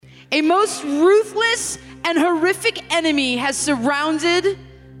A most ruthless and horrific enemy has surrounded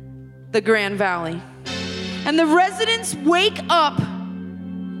the Grand Valley. And the residents wake up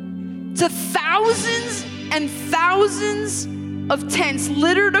to thousands and thousands of tents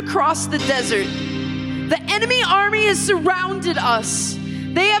littered across the desert. The enemy army has surrounded us.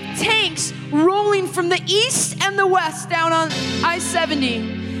 They have tanks rolling from the east and the west down on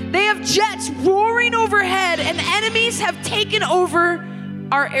I-70. They have jets roaring overhead, and enemies have taken over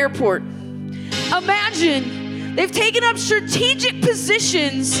our airport. Imagine, they've taken up strategic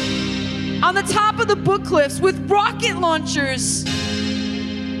positions on the top of the book cliffs with rocket launchers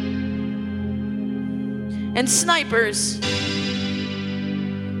and snipers.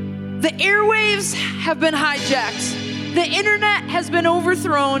 The airwaves have been hijacked. The internet has been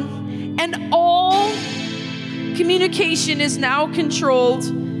overthrown, and all communication is now controlled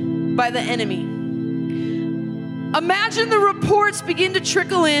by the enemy. Imagine the reports begin to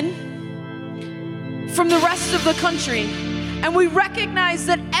trickle in from the rest of the country, and we recognize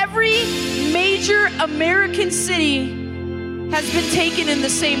that every major American city has been taken in the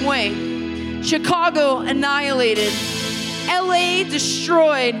same way. Chicago annihilated, LA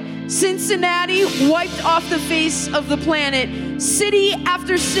destroyed, Cincinnati wiped off the face of the planet. City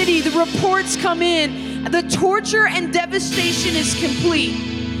after city, the reports come in. The torture and devastation is complete.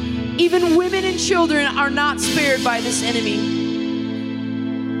 Even women and children are not spared by this enemy.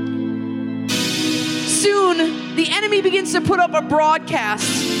 Soon, the enemy begins to put up a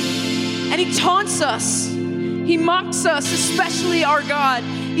broadcast, and he taunts us. He mocks us, especially our God.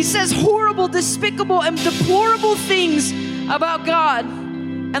 He says horrible, despicable, and deplorable things about God,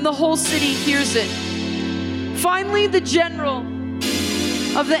 and the whole city hears it. Finally, the general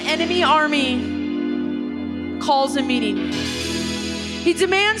of the enemy army calls a meeting. He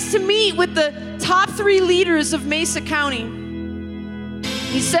demands to meet with the top 3 leaders of Mesa County.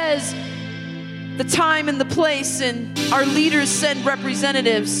 He says the time and the place, and our leaders send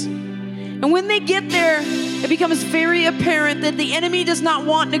representatives. And when they get there, it becomes very apparent that the enemy does not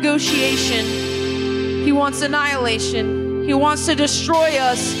want negotiation. He wants annihilation. He wants to destroy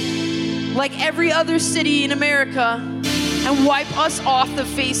us like every other city in America and wipe us off the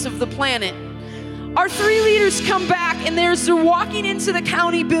face of the planet. Our 3 leaders come back, and they're walking into the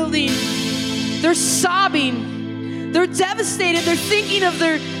county building. They're sobbing. They're devastated. They're thinking of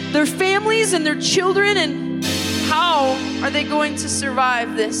their families and their children, and how are they going to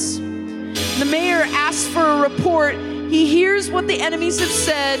survive this? The mayor asks for a report. He hears what the enemies have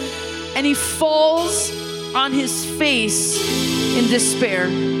said, and he falls on his face in despair.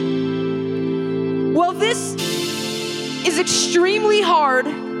 Well, this is extremely hard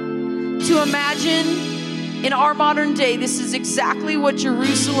to imagine in our modern day. This is exactly what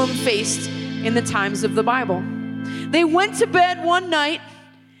Jerusalem faced in the times of the Bible. They went to bed one night,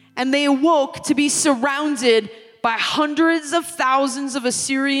 and they awoke to be surrounded by hundreds of thousands of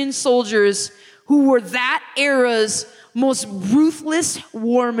Assyrian soldiers who were that era's most ruthless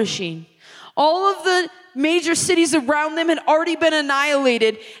war machine. All of the major cities around them had already been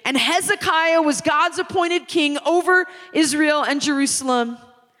annihilated, and Hezekiah was God's appointed king over Israel and Jerusalem.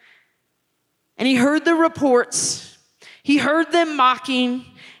 And he heard the reports, he heard them mocking,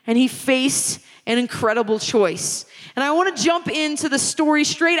 and he faced an incredible choice. And I want to jump into the story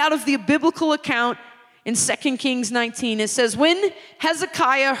straight out of the biblical account in 2 Kings 19. It says, when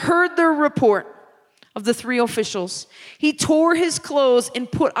Hezekiah heard the report of the 3 officials, he tore his clothes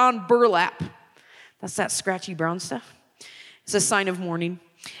and put on burlap. That's that scratchy brown stuff. It's a sign of mourning.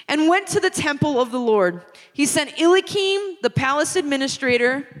 And went to the temple of the Lord. He sent Eliakim, the palace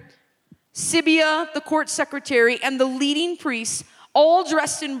administrator, Sibia, the court secretary, and the leading priests, all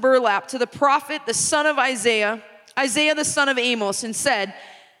dressed in burlap, to the prophet, the son of Isaiah, the son of Amos, and said,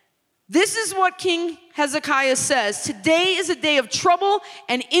 this is what King Hezekiah says. Today is a day of trouble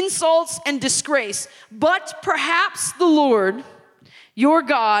and insults and disgrace. But perhaps the Lord, your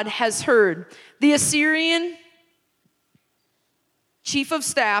God, has heard. The Assyrian chief of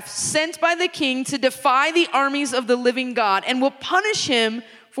staff sent by the king to defy the armies of the living God, and will punish him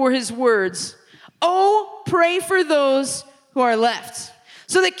for his words. Oh, pray for those who are left.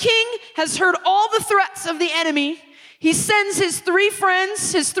 So the king has heard all the threats of the enemy. He sends his 3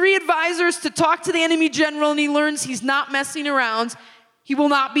 friends, his 3 advisors, to talk to the enemy general, and he learns he's not messing around. He will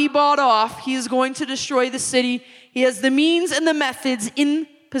not be bought off. He is going to destroy the city. He has the means and the methods in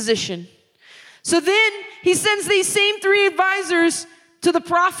position. So then he sends these same 3 advisors to the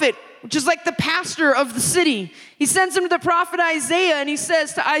prophet, which is like the pastor of the city. He sends him to the prophet Isaiah, and he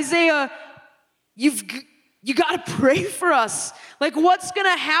says to Isaiah, you've You got to pray for us. Like, what's going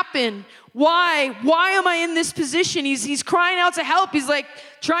to happen? Why? Why am I in this position? He's crying out to help. He's like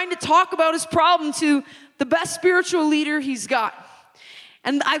trying to talk about his problem to the best spiritual leader he's got.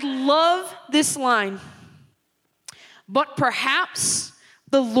 And I love this line. But perhaps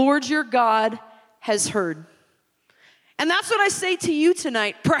the Lord your God has heard. And that's what I say to you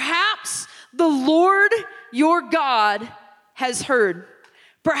tonight. Perhaps the Lord your God has heard.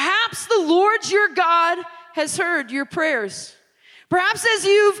 Perhaps the Lord your God has heard your prayers. Perhaps as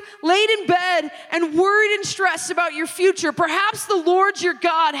you've laid in bed and worried and stressed about your future, perhaps the Lord your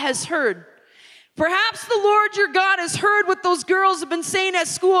God has heard. Perhaps the Lord your God has heard what those girls have been saying at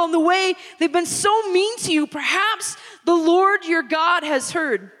school and the way they've been so mean to you. Perhaps the Lord your God has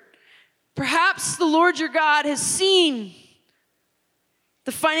heard. Perhaps the Lord your God has seen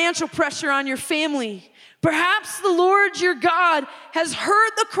the financial pressure on your family. Perhaps the Lord your God has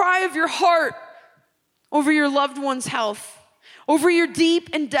heard the cry of your heart over your loved one's health, over your deep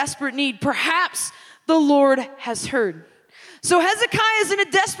and desperate need. Perhaps the Lord has heard. So Hezekiah is in a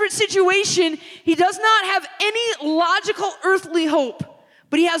desperate situation. He does not have any logical earthly hope,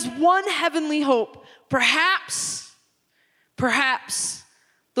 but he has one heavenly hope. Perhaps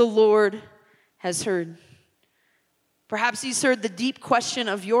the Lord has heard. Perhaps he's heard the deep question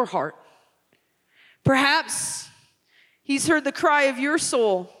of your heart. Perhaps he's heard the cry of your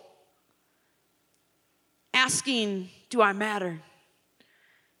soul, asking, do I matter?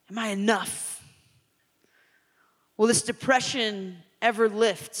 Am I enough? Will this depression ever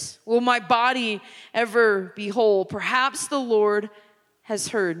lift? Will my body ever be whole? Perhaps the Lord has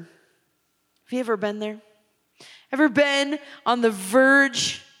heard. Have you ever been there? Ever been on the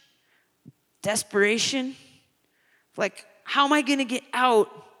verge of desperation? Like, how am I going to get out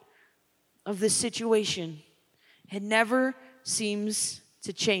of this situation? It never seems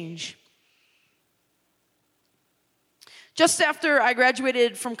to change. Just after I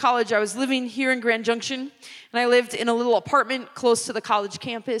graduated from college, I was living here in Grand Junction, and I lived in a little apartment close to the college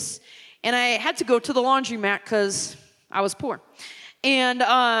campus, and I had to go to the laundromat because I was poor. And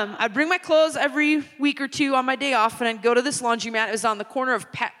I'd bring my clothes every week or two on my day off, and I'd go to this laundromat. It was on the corner of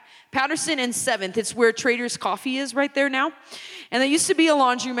Patterson and 7th. It's where Trader's Coffee is right there now. And there used to be a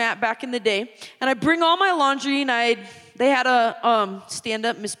laundromat back in the day. And I'd bring all my laundry, and they had a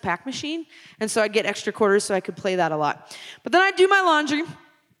stand-up Miss Pac machine. And so I'd get extra quarters so I could play that a lot. But then I'd do my laundry.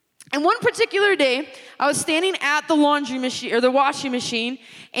 And one particular day, I was standing at the laundry machine, or the washing machine,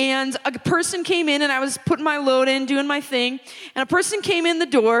 and a person came in, and I was putting my load in, doing my thing, and a person came in the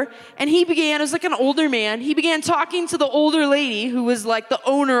door, and it was like an older man, he began talking to the older lady who was like the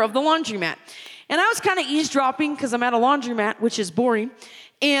owner of the laundromat. And I was kind of eavesdropping because I'm at a laundromat, which is boring,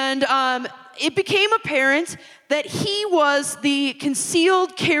 and it became apparent that he was the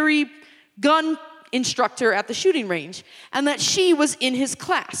concealed carry gun instructor at the shooting range, and that she was in his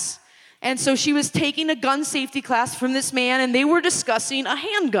class. And so she was taking a gun safety class from this man, and they were discussing a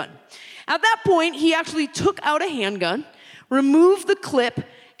handgun. At that point, he actually took out a handgun, removed the clip,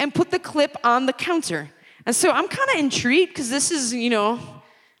 and put the clip on the counter. And so I'm kind of intrigued because this is,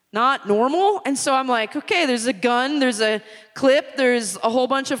 not normal. And so I'm like, okay, there's a gun, there's a clip, there's a whole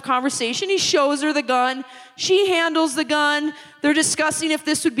bunch of conversation. He shows her the gun. She handles the gun. They're discussing if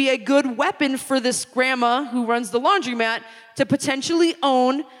this would be a good weapon for this grandma who runs the laundromat to potentially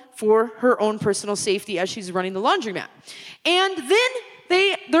own for her own personal safety as she's running the laundromat. And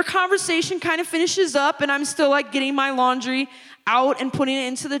then their conversation kind of finishes up, and I'm still like getting my laundry out and putting it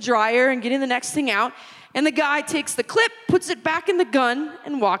into the dryer and getting the next thing out. And the guy takes the clip, puts it back in the gun,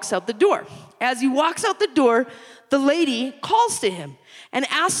 and walks out the door. As he walks out the door, the lady calls to him and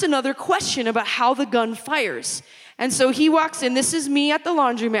asks another question about how the gun fires. And so he walks in. This is me at the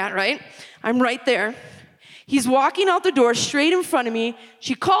laundromat, right? I'm right there. He's walking out the door straight in front of me.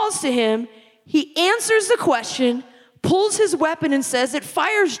 She calls to him. He answers the question, pulls his weapon, and says, it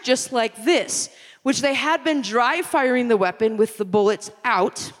fires just like this, which they had been dry firing the weapon with the bullets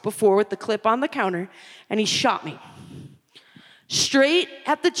out before with the clip on the counter, and he shot me. Straight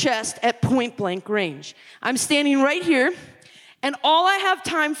at the chest at point blank range. I'm standing right here, and all I have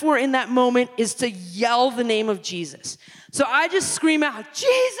time for in that moment is to yell the name of Jesus. So I just scream out,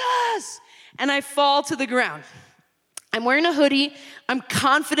 Jesus! And I fall to the ground. I'm wearing a hoodie. I'm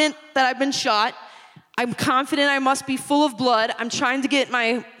confident that I've been shot. I'm confident I must be full of blood. I'm trying to get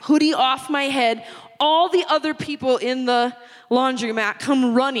my hoodie off my head. All the other people in the laundromat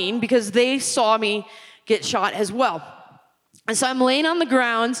come running because they saw me get shot as well. And so I'm laying on the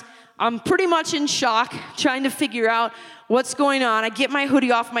ground. I'm pretty much in shock, trying to figure out what's going on. I get my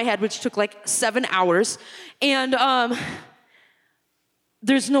hoodie off my head, which took like 7 hours. And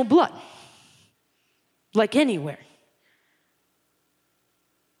there's no blood. like anywhere.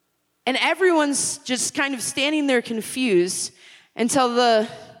 And everyone's just kind of standing there confused until the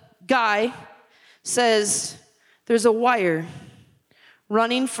guy says, there's a wire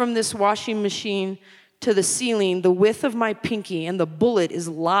running from this washing machine to the ceiling the width of my pinky, and the bullet is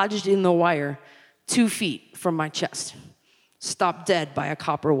lodged in the wire 2 feet from my chest. Stopped dead by a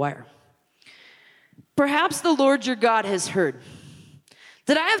copper wire. Perhaps the Lord your God has heard.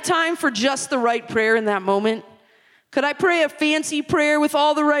 Did I have time for just the right prayer in that moment? Could I pray a fancy prayer with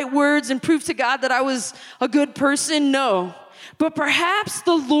all the right words and prove to God that I was a good person? No. But perhaps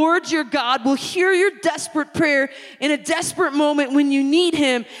the Lord your God will hear your desperate prayer in a desperate moment when you need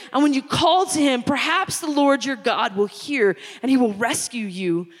him and when you call to him. Perhaps the Lord your God will hear and he will rescue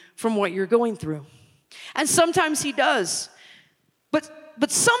you from what you're going through. And sometimes he does. But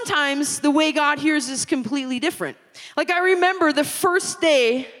sometimes the way God hears is completely different. Like I remember the first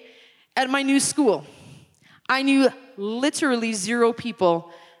day at my new school. I knew literally 0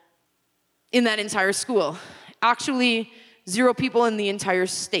 people in that entire school. Actually, 0 people in the entire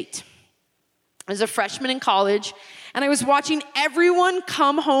state. I was a freshman in college, and I was watching everyone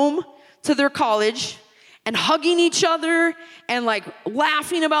come home to their college and hugging each other and like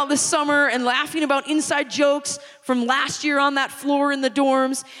laughing about the summer and laughing about inside jokes from last year on that floor in the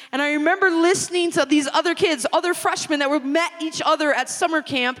dorms. And I remember listening to these other kids, other freshmen that were met each other at summer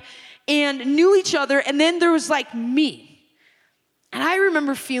camp and knew each other. And then there was like me. And I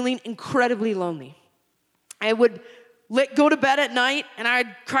remember feeling incredibly lonely. I would go to bed at night and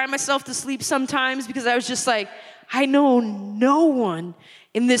I'd cry myself to sleep sometimes because I was just like, I know no one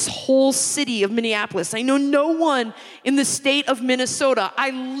in this whole city of Minneapolis. I know no one in the state of Minnesota.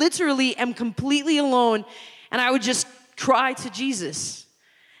 I literally am completely alone, and I would just cry to Jesus.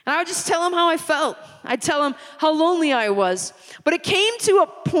 And I would just tell him how I felt. I'd tell him how lonely I was. But it came to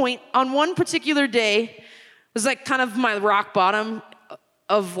a point on one particular day, it was like kind of my rock bottom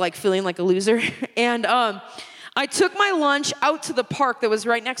of like feeling like a loser. And I took my lunch out to the park that was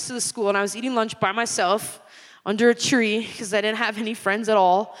right next to the school, and I was eating lunch by myself under a tree because I didn't have any friends at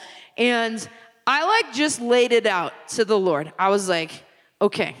all. And I like just laid it out to the Lord. I was like,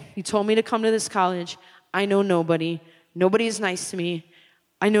 okay, you told me to come to this college. I know nobody. Nobody is nice to me.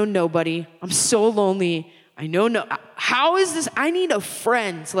 I know nobody. I'm so lonely. How is this? I need a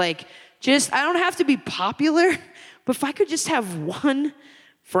friend. Like, I don't have to be popular, but if I could just have one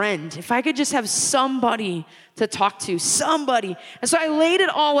friend, if I could just have somebody to talk to, somebody. And so I laid it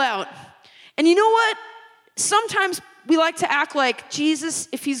all out. And you know what? Sometimes we like to act like Jesus,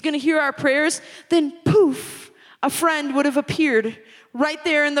 if he's going to hear our prayers, then poof, a friend would have appeared right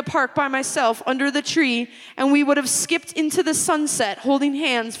there in the park by myself under the tree, and we would have skipped into the sunset holding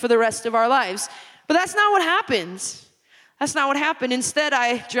hands for the rest of our lives. But that's not what happened. That's not what happened. Instead,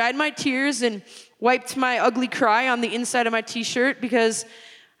 I dried my tears and wiped my ugly cry on the inside of my t-shirt because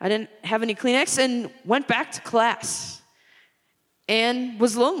I didn't have any Kleenex, and went back to class and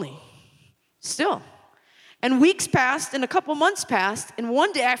was lonely still. And weeks passed, and a couple months passed, and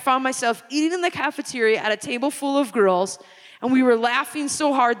one day I found myself eating in the cafeteria at a table full of girls, and we were laughing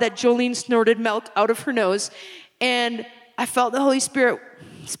so hard that Jolene snorted milk out of her nose, and I felt the Holy Spirit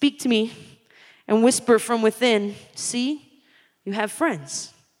speak to me and whisper from within, see, you have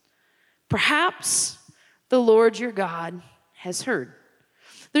friends. Perhaps the Lord your God has heard.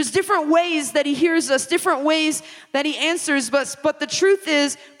 There's different ways that he hears us, different ways that he answers, but the truth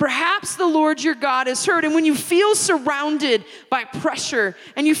is, perhaps the Lord your God has heard. And when you feel surrounded by pressure,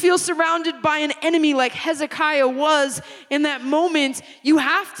 and you feel surrounded by an enemy like Hezekiah was in that moment, you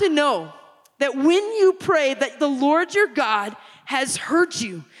have to know that when you pray, that the Lord your God has heard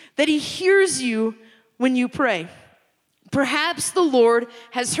you, that he hears you when you pray. Perhaps the Lord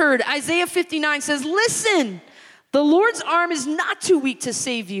has heard. Isaiah 59 says, listen, the Lord's arm is not too weak to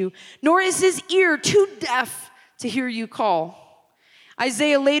save you, nor is his ear too deaf to hear you call.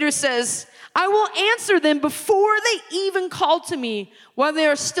 Isaiah later says, I will answer them before they even call to me. While they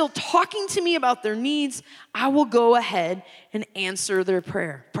are still talking to me about their needs, I will go ahead and answer their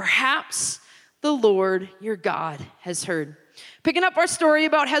prayer. Perhaps the Lord your God has heard. Picking up our story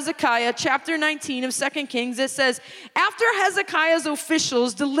about Hezekiah, chapter 19 of 2 Kings, it says, after Hezekiah's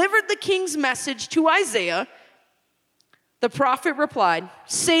officials delivered the king's message to Isaiah, the prophet replied,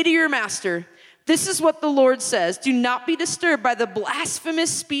 say to your master, this is what the Lord says. Do not be disturbed by the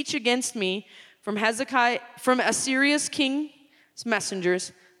blasphemous speech against me from Assyria's king's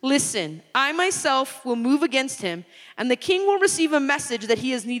messengers. Listen, I myself will move against him, and the king will receive a message that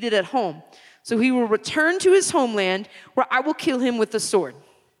he is needed at home. So he will return to his homeland, where I will kill him with the sword.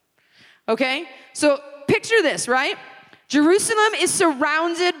 Okay? So picture this, right? Jerusalem is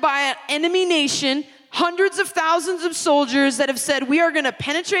surrounded by an enemy nation, hundreds of thousands of soldiers that have said, we are going to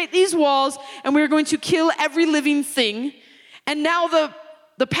penetrate these walls and we are going to kill every living thing. And now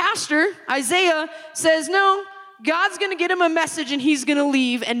the pastor, Isaiah, says, no, God's going to get him a message and he's going to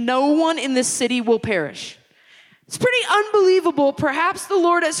leave and no one in this city will perish. It's pretty unbelievable. Perhaps the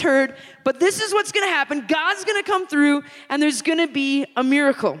Lord has heard, but this is what's going to happen. God's going to come through and there's going to be a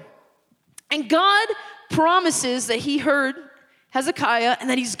miracle. And God promises that he heard Hezekiah and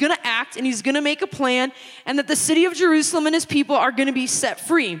that he's going to act and he's going to make a plan and that the city of Jerusalem and his people are going to be set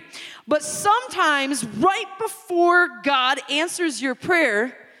free. But sometimes right before God answers your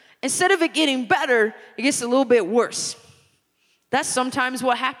prayer, instead of it getting better, it gets a little bit worse. That's sometimes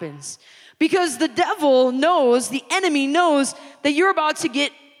what happens. Because the devil knows, the enemy knows that you're about to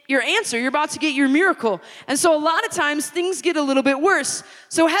get your answer. You're about to get your miracle. And so a lot of times things get a little bit worse.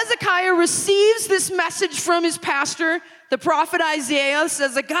 So Hezekiah receives this message from his pastor. The prophet Isaiah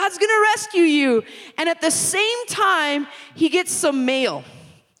says that God's going to rescue you. And at the same time, he gets some mail.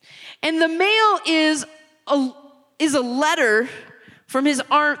 And the mail is a letter from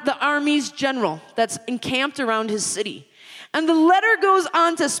the army's general that's encamped around his city. And the letter goes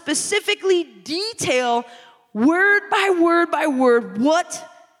on to specifically detail word by word by word what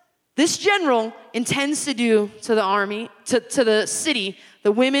this general intends to do to the army, to the city,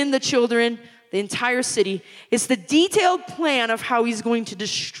 the women, the children, the entire city. It's the detailed plan of how he's going to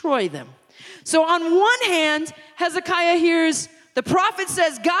destroy them. So on one hand, Hezekiah hears the prophet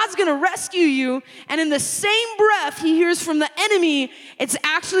says, God's going to rescue you. And in the same breath, he hears from the enemy, it's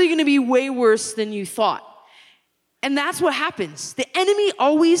actually going to be way worse than you thought. And that's what happens. The enemy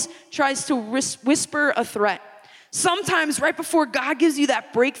always tries to whisper a threat. Sometimes right before God gives you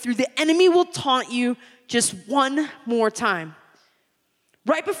that breakthrough, the enemy will taunt you just one more time.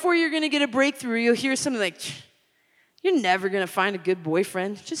 Right before you're going to get a breakthrough, you'll hear something like, you're never going to find a good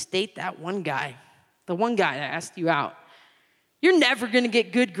boyfriend. Just date that one guy, the one guy that asked you out. You're never going to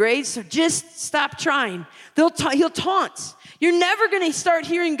get good grades, so just stop trying. He'll taunt. You're never going to start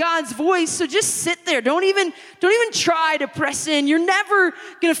hearing God's voice, so just sit there. Don't even try to press in. You're never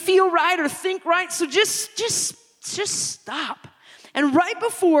going to feel right or think right, so just stop. And right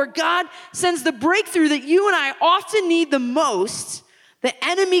before God sends the breakthrough that you and I often need the most, the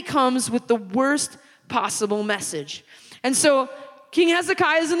enemy comes with the worst possible message. And so King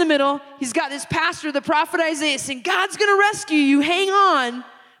Hezekiah is in the middle. He's got his pastor, the prophet Isaiah, saying, God's going to rescue you. Hang on.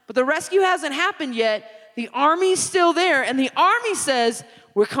 But the rescue hasn't happened yet. The army's still there. And the army says,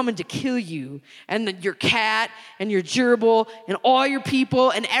 we're coming to kill you and your cat and your gerbil and all your people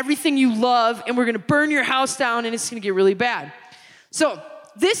and everything you love. And we're going to burn your house down and it's going to get really bad. So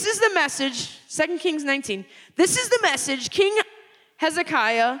this is the message, 2 Kings 19. This is the message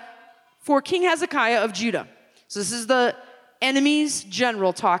for King Hezekiah of Judah. So this is the enemy's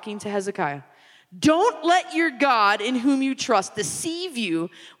general talking to Hezekiah. Don't let your God in whom you trust deceive you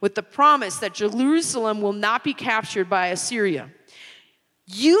with the promise that Jerusalem will not be captured by Assyria.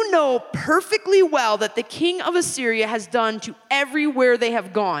 You know perfectly well that the king of Assyria has done to everywhere they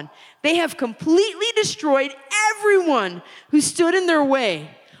have gone. They have completely destroyed everyone who stood in their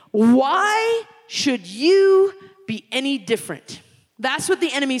way. Why should you be any different? That's what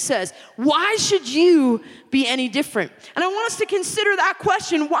the enemy says. Why should you be any different? And I want us to consider that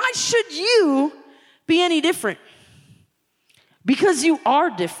question. Why should you be any different? Because you are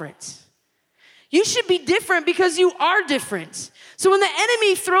different. You should be different because you are different. So when the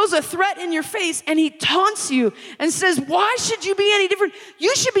enemy throws a threat in your face and he taunts you and says, why should you be any different?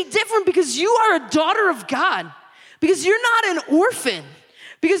 You should be different because you are a daughter of God. Because you're not an orphan.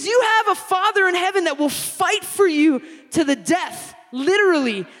 Because you have a Father in heaven that will fight for you to the death.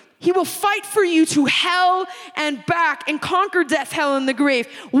 Literally, he will fight for you to hell and back and conquer death, hell, and the grave.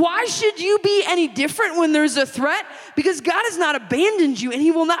 Why should you be any different when there's a threat? Because God has not abandoned you and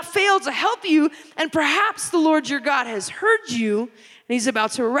he will not fail to help you. And perhaps the Lord your God has heard you and he's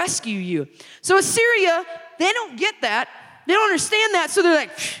about to rescue you. So Assyria, they don't get that. They don't understand that. So they're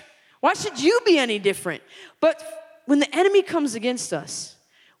like, why should you be any different? But when the enemy comes against us,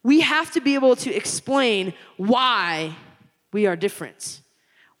 we have to be able to explain why we are different.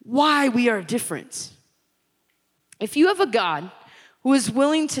 Why we are different. If you have a God who is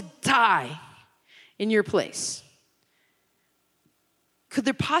willing to die in your place, could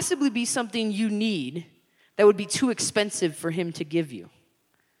there possibly be something you need that would be too expensive for him to give you?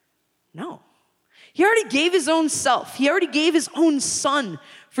 No. He already gave his own self. He already gave his own son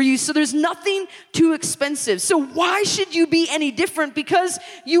for you. So there's nothing too expensive. So why should you be any different? Because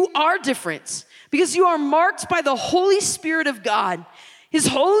you are different. Because you are marked by the Holy Spirit of God. His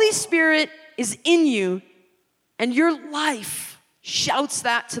Holy Spirit is in you, and your life shouts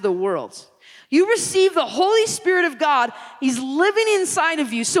that to the world. You receive the Holy Spirit of God. He's living inside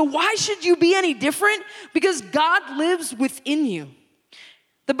of you. So why should you be any different? Because God lives within you.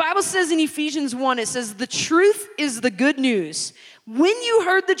 The Bible says in Ephesians 1, it says, the truth is the good news. When you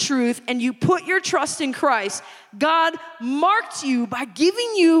heard the truth and you put your trust in Christ, God marked you by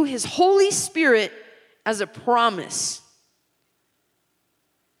giving you his Holy Spirit as a promise.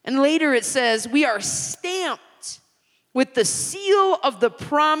 And later it says, we are stamped with the seal of the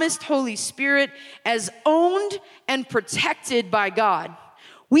promised Holy Spirit as owned and protected by God.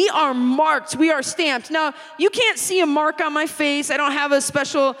 We are marked, we are stamped. Now, you can't see a mark on my face. I don't have a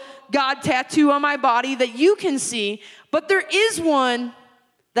special God tattoo on my body that you can see, but there is one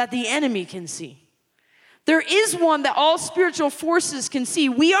that the enemy can see. There is one that all spiritual forces can see.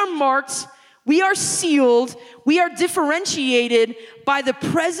 We are marked, we are sealed, we are differentiated by the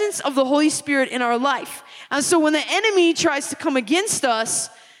presence of the Holy Spirit in our life. And so when the enemy tries to come against us,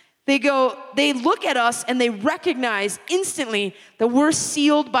 they look at us and they recognize instantly that we're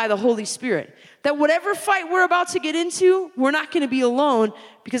sealed by the Holy Spirit. That whatever fight we're about to get into, we're not going to be alone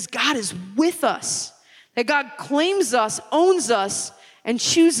because God is with us. That God claims us, owns us, and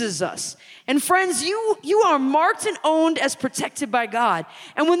chooses us. And friends, you are marked and owned as protected by God.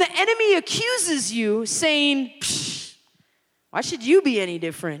 And when the enemy accuses you saying, why should you be any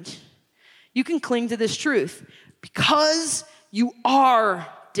different? You can cling to this truth because you are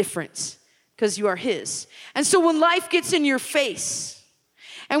different, because you are his. And so when life gets in your face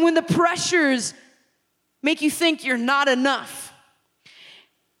and when the pressures make you think you're not enough,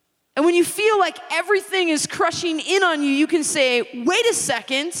 and when you feel like everything is crushing in on you, you can say, wait a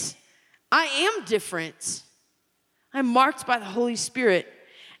second, I am different. I'm marked by the Holy Spirit.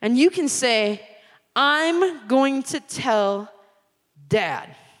 And you can say, I'm going to tell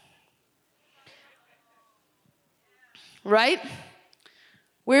Dad. Right?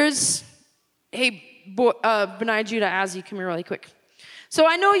 Benai, Judah, Azzy, come here really quick. So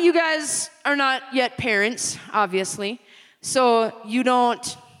I know you guys are not yet parents, obviously. So you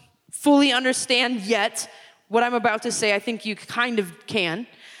don't fully understand yet what I'm about to say. I think you kind of can.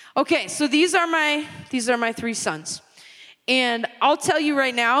 Okay, so these are my 3 sons. And I'll tell you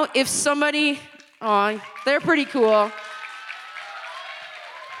right now, if somebody, they're pretty cool.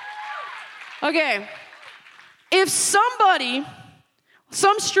 Okay, if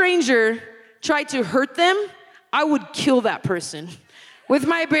some stranger tried to hurt them, I would kill that person with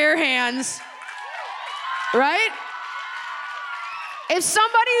my bare hands, right? If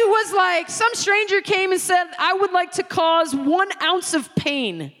somebody was like, some stranger came and said, I would like to cause 1 ounce of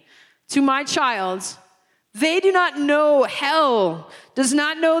pain to my child, they do not know, hell does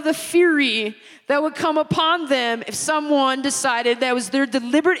not know the fury that would come upon them if someone decided that was their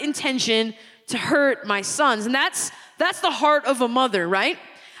deliberate intention to hurt my sons. And that's the heart of a mother, right?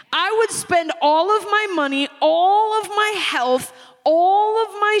 I would spend all of my money, all of my health, all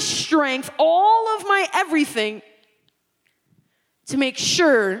of my strength, all of my everything to make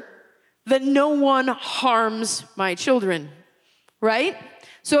sure that no one harms my children, right?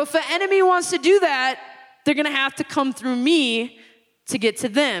 So if the enemy wants to do that, they're going to have to come through me to get to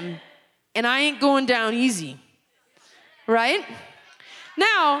them. And I ain't going down easy, right?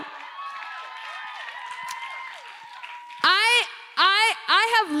 Now,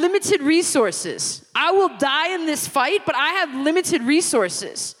 I have limited resources. I will die in this fight, but I have limited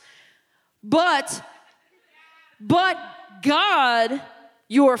resources. But God,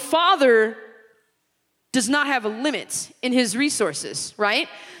 your Father, does not have a limit in his resources, right?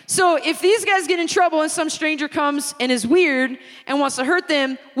 So if these guys get in trouble and some stranger comes and is weird and wants to hurt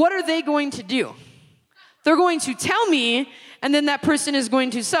them, what are they going to do? They're going to tell me, and then that person is going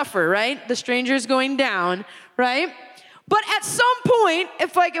to suffer, right? The stranger is going down, right? But at some point,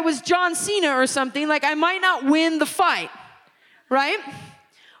 if like it was John Cena or something, like I might not win the fight, right?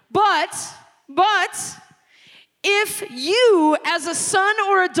 But if you, as a son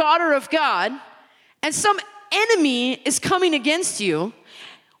or a daughter of God, and some enemy is coming against you,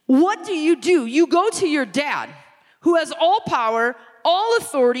 what do? You go to your dad, who has all power, all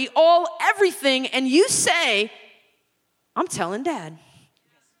authority, all everything, and you say, I'm telling Dad.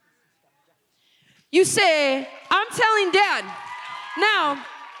 You say, I'm telling Dad. Now,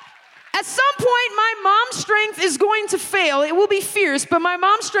 at some point, my mom's strength is going to fail. It will be fierce, but my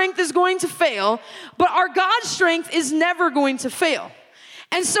mom's strength is going to fail. But our God's strength is never going to fail.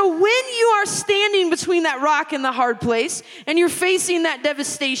 And so when you are standing between that rock and the hard place, and you're facing that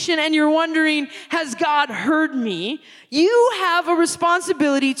devastation, and you're wondering, has God heard me? You have a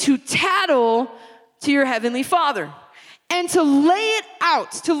responsibility to tattle to your Heavenly Father. And to lay it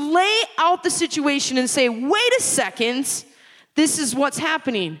out, to lay out the situation and say, wait a second, This is what's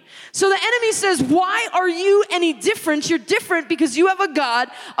happening. So the enemy says, why are you any different? You're different because you have a God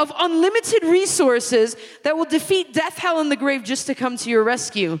of unlimited resources that will defeat death, hell, and the grave just to come to your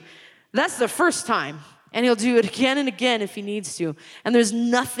rescue. That's the first time. And he'll do it again and again if he needs to. And there's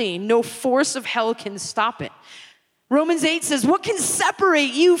nothing, no force of hell can stop it. Romans 8 says, what can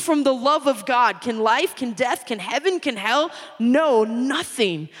separate you from the love of God? Can life, can death, can heaven, can hell? No,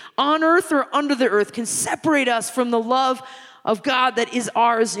 nothing on earth or under the earth can separate us from the love of God that is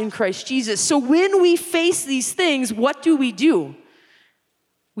ours in Christ Jesus. So when we face these things, what do?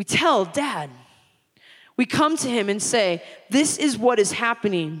 We tell Dad. We come to him and say, this is what is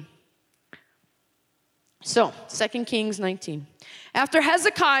happening. So, 2 Kings 19. After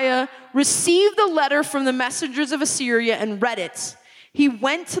Hezekiah received the letter from the messengers of Assyria and read it, he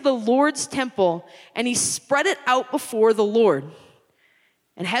went to the Lord's temple and he spread it out before the Lord.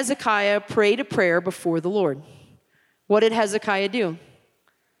 And Hezekiah prayed a prayer before the Lord. What did Hezekiah do?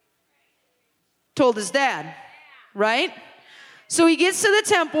 Told his dad, right? So he gets to the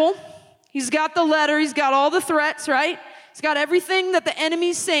temple. He's got the letter. He's got all the threats, right? He's got everything that the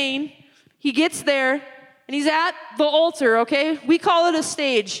enemy's saying. He gets there. And he's at the altar, okay? We call it a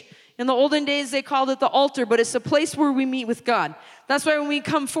stage. In the olden days, they called it the altar, but it's a place where we meet with God. That's why when we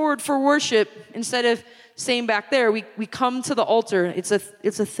come forward for worship, instead of saying back there, we come to the altar. It's a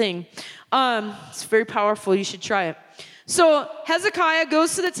thing. It's very powerful. You should try it. So Hezekiah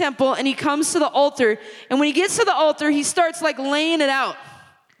goes to the temple, and he comes to the altar. And when he gets to the altar, he starts like laying it out.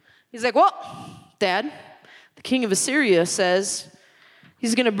 He's like, well, Dad, the king of Assyria says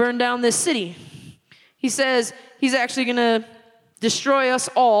he's going to burn down this city. He says he's actually going to destroy us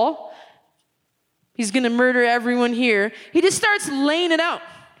all. He's going to murder everyone here. He just starts laying it out.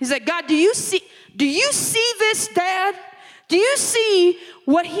 He's like, God, do you see this, Dad? Do you see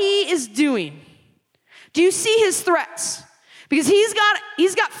what he is doing? Do you see his threats? Because he's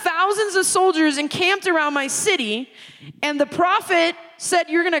got thousands of soldiers encamped around my city, and the prophet said,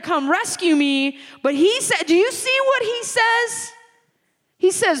 you're going to come rescue me. But he said, do you see what he says?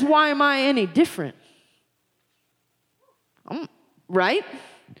 He says, why am I any different? Right?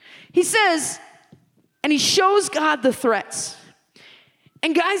 He says, and he shows God the threats.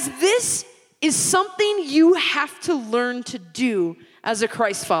 And guys, this is something you have to learn to do as a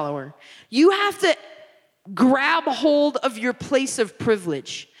Christ follower. You have to grab hold of your place of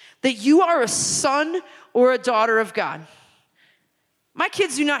privilege, that you are a son or a daughter of God. My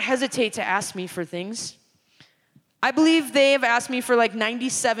kids do not hesitate to ask me for things. I believe they have asked me for like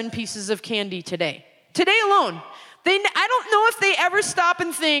 97 pieces of candy today. Today alone. I don't know if they ever stop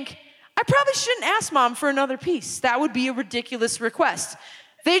and think, I probably shouldn't ask Mom for another piece. That would be a ridiculous request.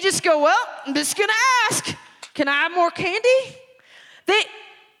 They just go, well, I'm just going to ask. Can I have more candy?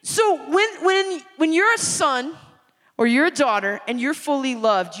 So when you're a son or you're a daughter and you're fully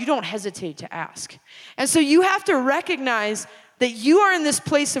loved, you don't hesitate to ask. And so you have to recognize that you are in this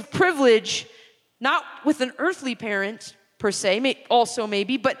place of privilege, not with an earthly parent, per se, also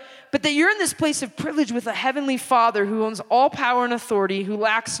maybe, but that you're in this place of privilege with a heavenly Father who owns all power and authority, who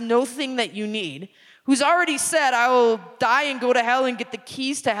lacks no thing that you need, who's already said, I will die and go to hell and get the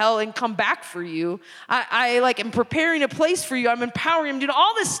keys to hell and come back for you. I am preparing a place for you. I'm empowering him, doing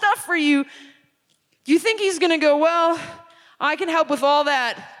all this stuff for you. Do you think he's going to go, well, I can help with all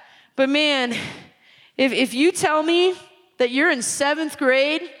that, but man, if you tell me that you're in 7th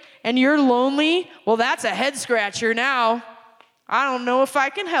grade and you're lonely, well, that's a head scratcher now. I don't know if I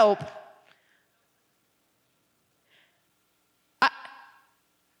can help.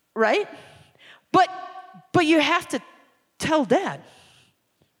 Right? But you have to tell Dad.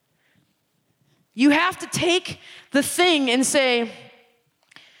 You have to take the thing and say,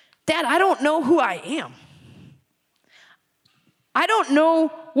 Dad, I don't know who I am. I don't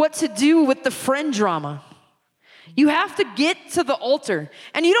know what to do with the friend drama. You have to get to the altar.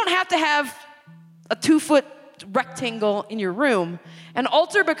 And you don't have to have a 2-foot rectangle in your room. An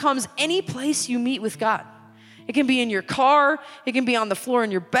altar becomes any place you meet with God. It can be in your car. It can be on the floor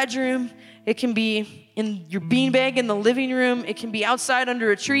in your bedroom. It can be in your beanbag in the living room. It can be outside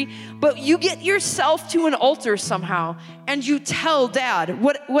under a tree. But you get yourself to an altar somehow, and you tell Dad,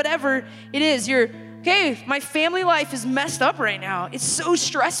 whatever it is, okay, my family life is messed up right now. It's so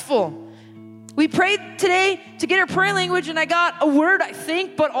stressful. We prayed today to get our prayer language, and I got a word, I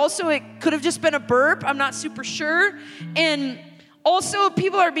think, but also it could have just been a burp. I'm not super sure. And also,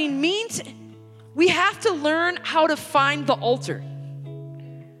 people are being mean. We have to learn how to find the altar.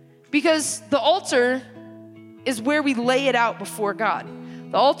 Because the altar is where we lay it out before God.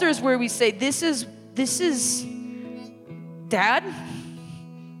 The altar is where we say, this is Dad,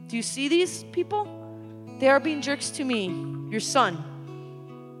 do you see these people? They are being jerks to me, your son.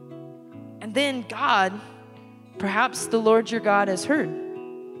 And then God, perhaps the Lord your God has heard.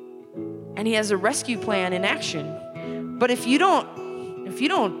 And he has a rescue plan in action. But if you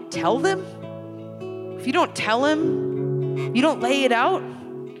don't tell them, if you don't tell him, you don't lay it out,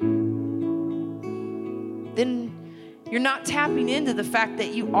 then you're not tapping into the fact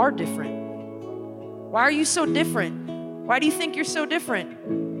that you are different. Why are you so different? Why do you think you're so different?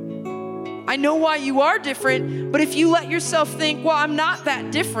 I know why you are different, but if you let yourself think, well, I'm not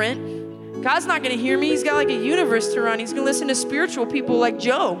that different, God's not going to hear me. He's got like a universe to run. He's going to listen to spiritual people like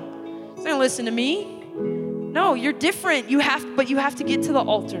Joe. He's going to listen to me. No, you're different. But you have to get to the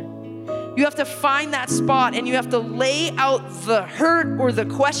altar. You have to find that spot and you have to lay out the hurt or the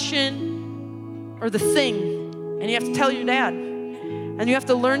question or the thing. And you have to tell your dad. And you have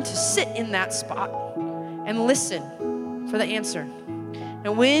to learn to sit in that spot and listen for the answer.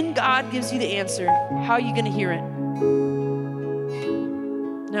 And when God gives you the answer, how are you going to hear it?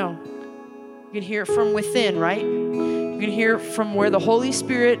 No. You can hear it from within, right? You can hear it from where the Holy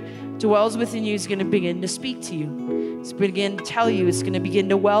Spirit dwells within you. Is going to begin to speak to you. It's going to begin to tell you. It's going to begin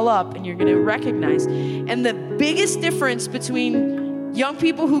to well up, and you're going to recognize. And the biggest difference between young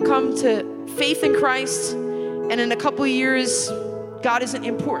people who come to faith in Christ and in a couple of years, God isn't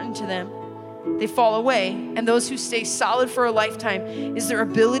important to them, they fall away, and those who stay solid for a lifetime is their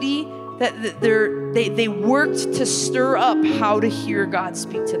ability that they worked to stir up how to hear God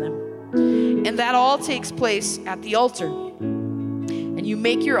speak to them. And that all takes place at the altar. And you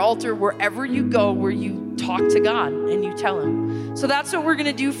make your altar wherever you go, where you talk to God and you tell him. So that's what we're going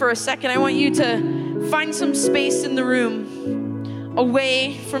to do for a second. I want you to find some space in the room,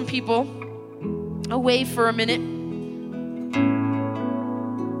 away from people, away for a minute.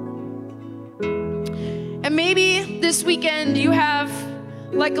 And maybe this weekend you have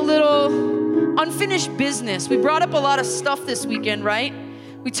like a little unfinished business. We brought up a lot of stuff this weekend, right?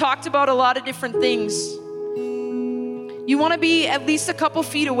 We talked about a lot of different things. You want to be at least a couple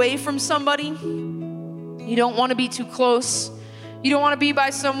feet away from somebody. You don't want to be too close. You don't want to be by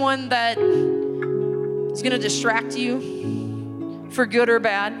someone that is going to distract you for good or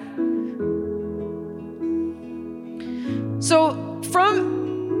bad. So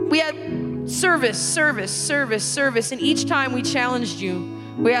we had service, and each time we challenged you,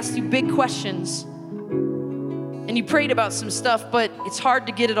 we asked you big questions, and you prayed about some stuff, but it's hard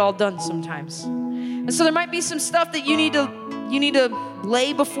to get it all done sometimes. And so there might be some stuff that you need to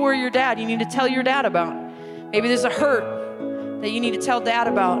lay before your dad. You need to tell your dad about. Maybe there's a hurt that you need to tell dad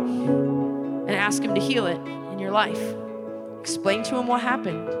about and ask him to heal it in your life. Explain to him what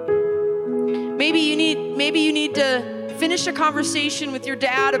happened. Maybe you need to finish a conversation with your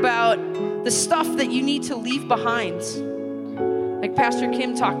dad about the stuff that you need to leave behind, like Pastor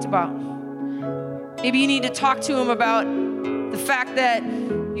Kim talked about. Maybe you need to talk to him about the fact that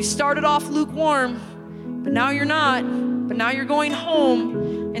you started off lukewarm, but now you're not, but now you're going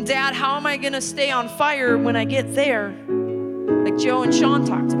home. And Dad, how am I going to stay on fire when I get there? Like Joe and Sean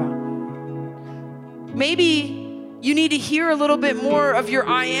talked about. Maybe you need to hear a little bit more of your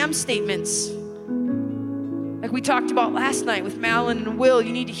I am statements. Like we talked about last night with Malin and Will,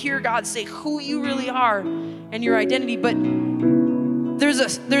 you need to hear God say who you really are and your identity. But there's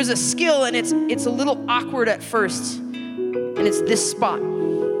a skill, and it's a little awkward at first, and it's this spot.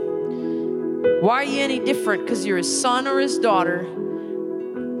 Why are you any different? Because you're his son or his daughter,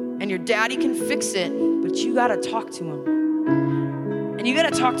 and your daddy can fix it, but you got to talk to him. And you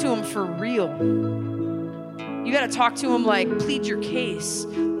got to talk to him for real. You got to talk to him like, plead your case,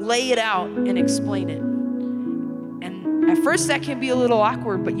 lay it out, and explain it. And at first that can be a little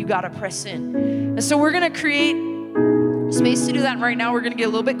awkward, but you got to press in. And so we're going to create space to do that right now. We're going to get a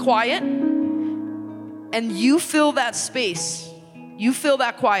little bit quiet, and you fill that space. You fill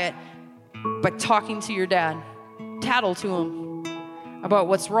that quiet by talking to your dad. Tattle to him about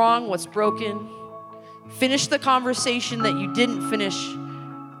what's wrong, what's broken. Finish the conversation that you didn't finish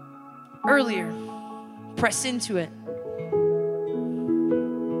earlier. Press into it.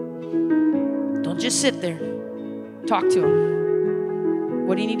 Don't just sit there. Talk to him.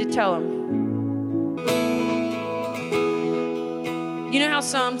 What do you need to tell him? You know how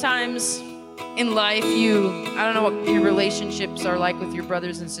sometimes in life I don't know what your relationships are like with your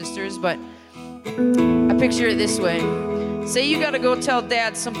brothers and sisters, but I picture it this way. Say you got to go tell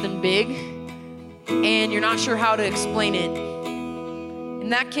dad something big and you're not sure how to explain it. In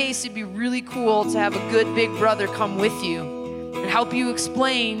that case, it'd be really cool to have a good big brother come with you and help you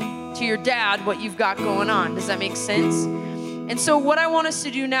explain to your dad what you've got going on. Does that make sense? And so what I want us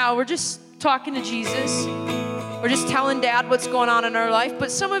to do now, we're just talking to Jesus. or just telling dad what's going on in our life.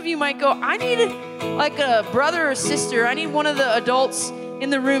 But some of you might go, I need like a brother or sister. I need one of the adults in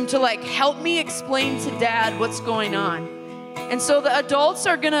the room to like help me explain to dad what's going on. And so the adults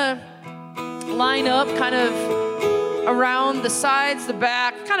are gonna line up kind of around the sides, the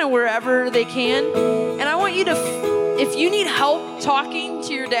back, kind of wherever they can. And I want you to, if you need help talking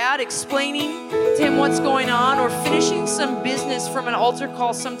to your dad, explaining to him what's going on, or finishing some business from an altar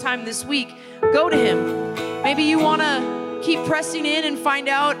call sometime this week, go to him. Maybe you want to keep pressing in and find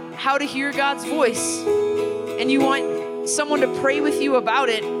out how to hear God's voice, and you want someone to pray with you about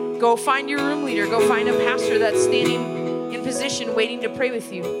it. Go find your room leader. Go find a pastor that's standing in position waiting to pray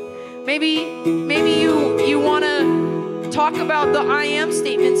with you. Maybe you want to talk about the I am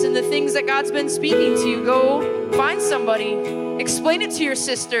statements and the things that God's been speaking to you. Go find somebody, explain it to your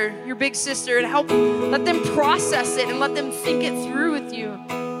sister, your big sister, and let them process it and let them think it through with you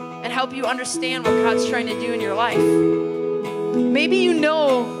and help you understand what God's trying to do in your life. Maybe you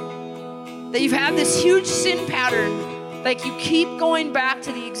know that you've had this huge sin pattern, like you keep going back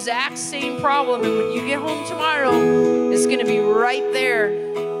to the exact same problem, and when you get home tomorrow, it's going to be right there.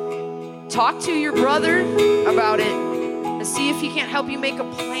 Talk to your brother about it and see if he can't help you make a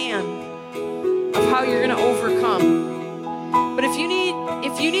plan of how you're going to overcome. But if you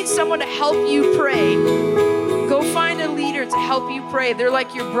need someone to help you pray, go find a leader to help you pray. They're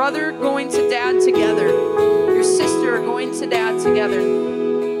like your brother going to dad together, your sister going to dad together.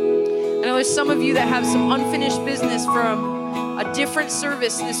 I know there's some of you that have some unfinished business from a different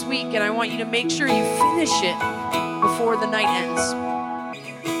service this week, and I want you to make sure you finish it before the night ends.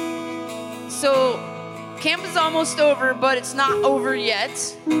 So camp is almost over, but it's not over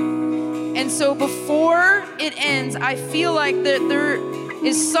yet. And so before it ends, I feel like that there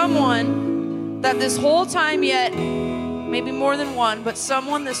is someone that this whole time yet, maybe more than one, but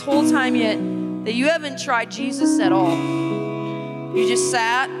someone this whole time yet that you haven't tried Jesus at all. You just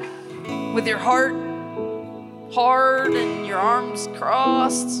sat with your heart hard and your arms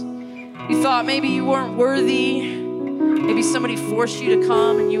crossed. You thought maybe you weren't worthy. Maybe somebody forced you to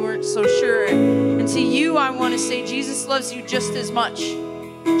come and you weren't so sure. And to you, I want to say Jesus loves you just as much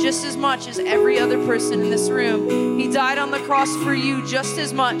as every other person in this room. He died on the cross for you just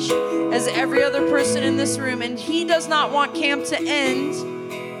as much as every other person in this room. And he does not want camp to end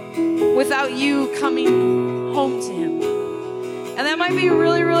without you coming home to him. And that might be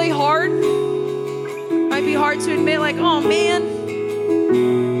really, really hard. Might be hard to admit, like, oh man,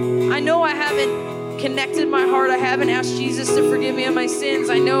 I know I haven't connected my heart. I haven't asked Jesus to forgive me of my sins.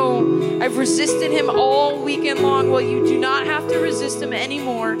 I know I've resisted him all weekend long. Well, you do not have to resist him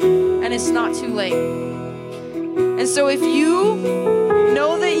anymore, and it's not too late. And so if you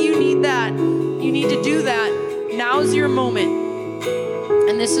know that you need that, you need to do that, now's your moment.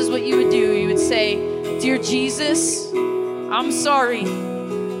 And this is what you would do. You would say, dear Jesus, I'm sorry.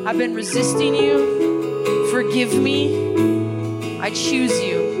 I've been resisting you. Forgive me. I choose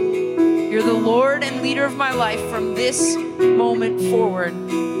you. You're the Lord and leader of my life from this moment forward.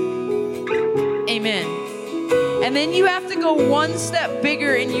 Amen. And then you have to go one step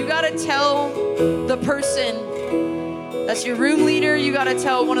bigger, and you got to tell the person that's your room leader. You got to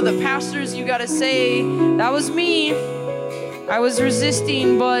tell one of the pastors. You got to say, that was me. I was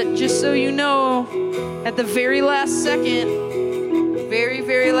resisting, but just so you know, at the very last second,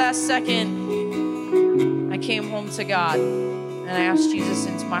 very last second, I came home to God and I asked Jesus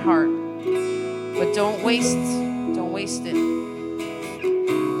into my heart. But don't waste it.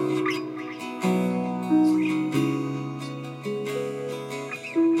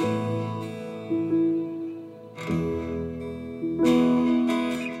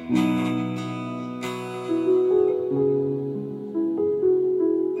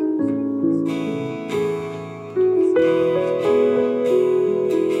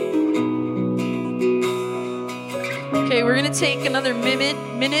 Okay, we're gonna take another minute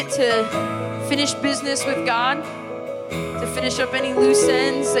to finish business with God, to finish up any loose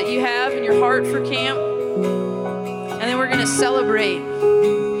ends that you have in your heart for camp. And then we're going to celebrate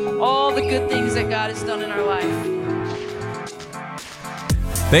all the good things that God has done in our life.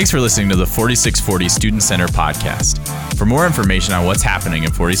 Thanks for listening to the 4640 Student Center podcast. For more information on what's happening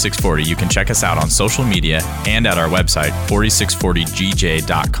in 4640, you can check us out on social media and at our website,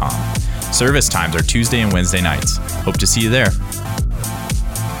 4640gj.com. Service times are Tuesday and Wednesday nights. Hope to see you there.